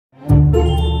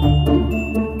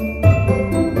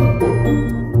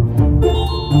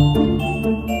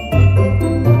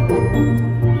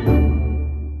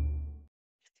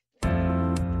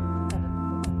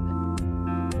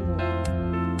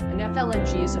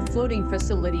a floating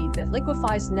facility that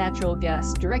liquefies natural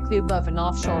gas directly above an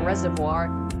offshore reservoir,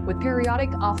 with periodic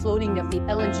offloading of the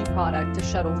LNG product to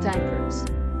shuttle tankers.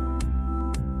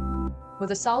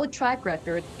 With a solid track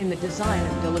record in the design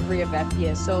and delivery of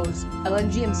FPSOs,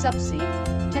 LNG and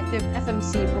subsea, Technip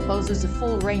FMC proposes a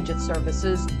full range of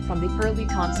services from the early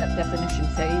concept definition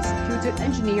phase through to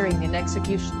engineering and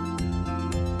execution.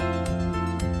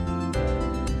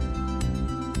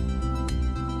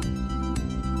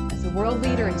 As a world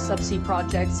leader in subsea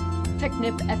projects,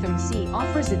 Technip FMC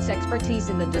offers its expertise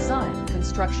in the design,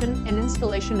 construction, and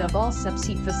installation of all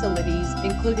subsea facilities,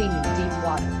 including in deep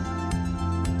water.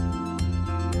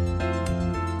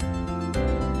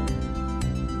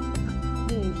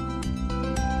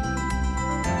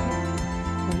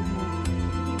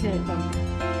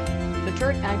 The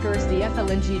turret anchors the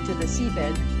FLNG to the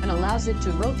seabed and allows it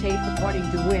to rotate according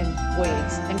to wind,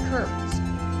 waves, and currents.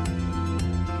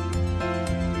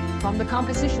 From the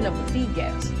composition of the feed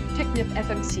gas, Technip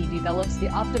FMC develops the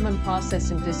optimum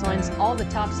process and designs all the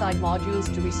topside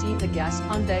modules to receive the gas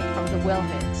on deck from the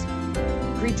wellheads.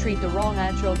 Pre-treat the raw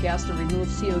natural gas to remove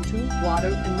CO2,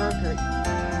 water, and mercury.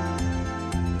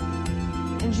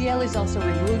 NGL is also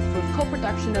removed with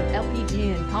co-production of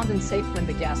LPG and condensate when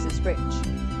the gas is rich.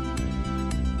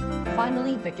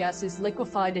 Finally, the gas is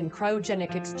liquefied in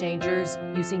cryogenic exchangers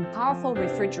using powerful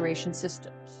refrigeration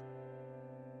systems.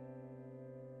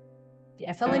 The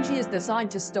FLNG is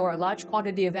designed to store a large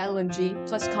quantity of LNG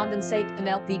plus condensate and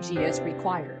LPG as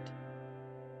required.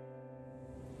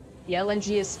 The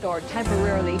LNG is stored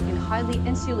temporarily in highly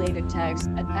insulated tanks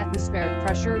at atmospheric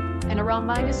pressure and around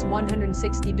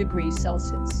 -160 degrees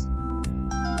Celsius.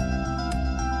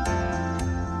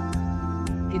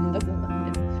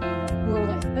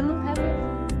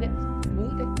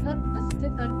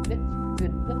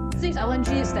 This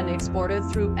LNG is then exported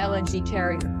through LNG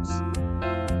carriers.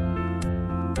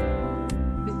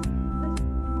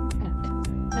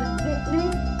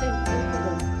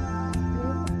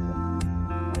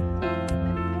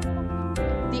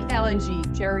 The LNG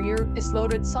carrier is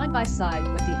loaded side by side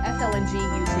with the FLNG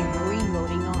using marine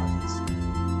loading arms.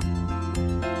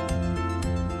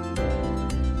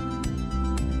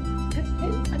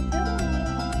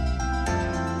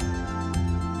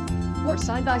 Or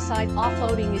side-by-side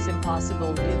offloading is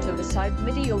impossible due to the site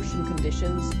mid-ocean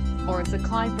conditions, or if the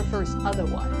client prefers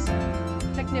otherwise.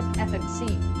 Technip FMC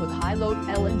with high-load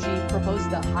LNG proposed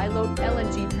the high-load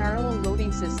LNG parallel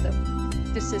loading system.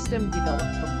 This system,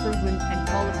 developed for proven and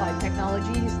qualified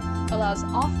technologies, allows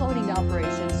offloading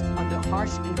operations under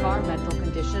harsh environmental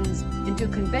conditions into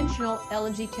conventional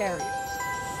LNG carriers.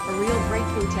 A real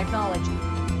breakthrough technology.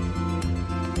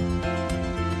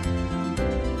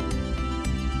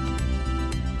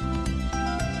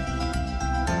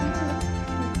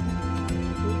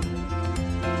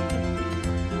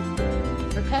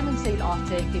 The condensate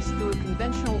offtake is through a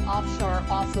conventional offshore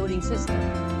offloading system.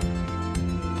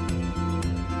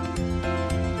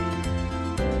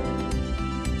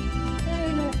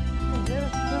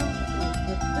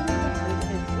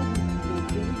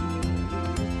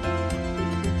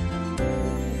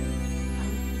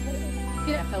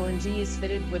 FLNG is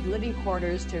fitted with living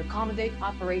quarters to accommodate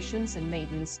operations and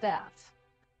maintenance staff.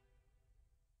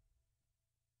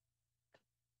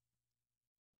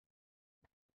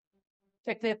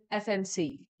 Technip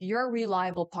FMC, your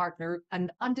reliable partner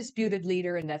and undisputed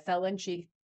leader in FLNG.